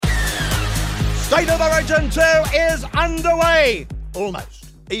State of Origin 2 is underway.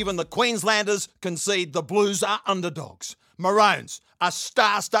 Almost. Even the Queenslanders concede the Blues are underdogs. Maroons, a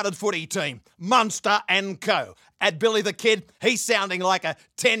star-studded footy team. Munster and co. At Billy the Kid, he's sounding like a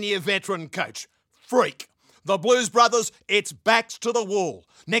 10-year veteran coach. Freak. The Blues brothers, it's backs to the wall.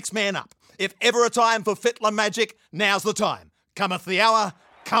 Next man up. If ever a time for Fittler magic, now's the time. Cometh the hour,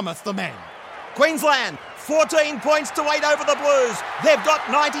 cometh the man. Queensland, 14 points to 8 over the Blues. They've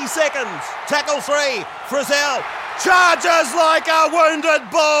got 90 seconds. Tackle 3, Frizzell charges like a wounded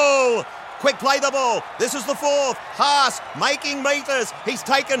bull. Quick play the ball. This is the fourth. Haas making metres. He's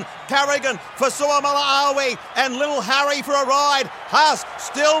taken Carrigan for Suamala-Awi and little Harry for a ride. Haas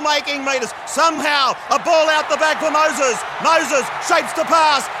still making metres. Somehow a ball out the back for Moses. Moses shapes to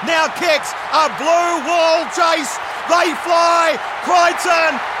pass. Now kicks. A blue wall chase. They fly.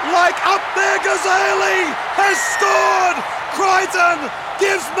 Crichton, like up there, Gazali has scored. Crichton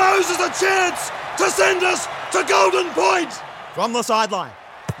gives Moses a chance to send us to Golden Point. From the sideline,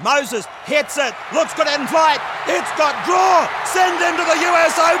 Moses hits it, looks good in flight, it's got draw, send him to the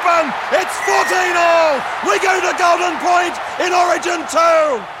US Open, it's 14-all, we go to Golden Point in Origin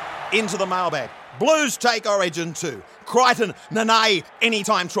 2. Into the mailbag, Blues take Origin 2, Crichton, Nene,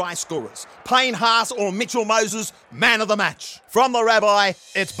 anytime try scorers, Payne Haas or Mitchell Moses, man of the match. From the Rabbi,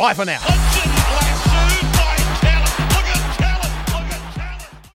 it's bye for now.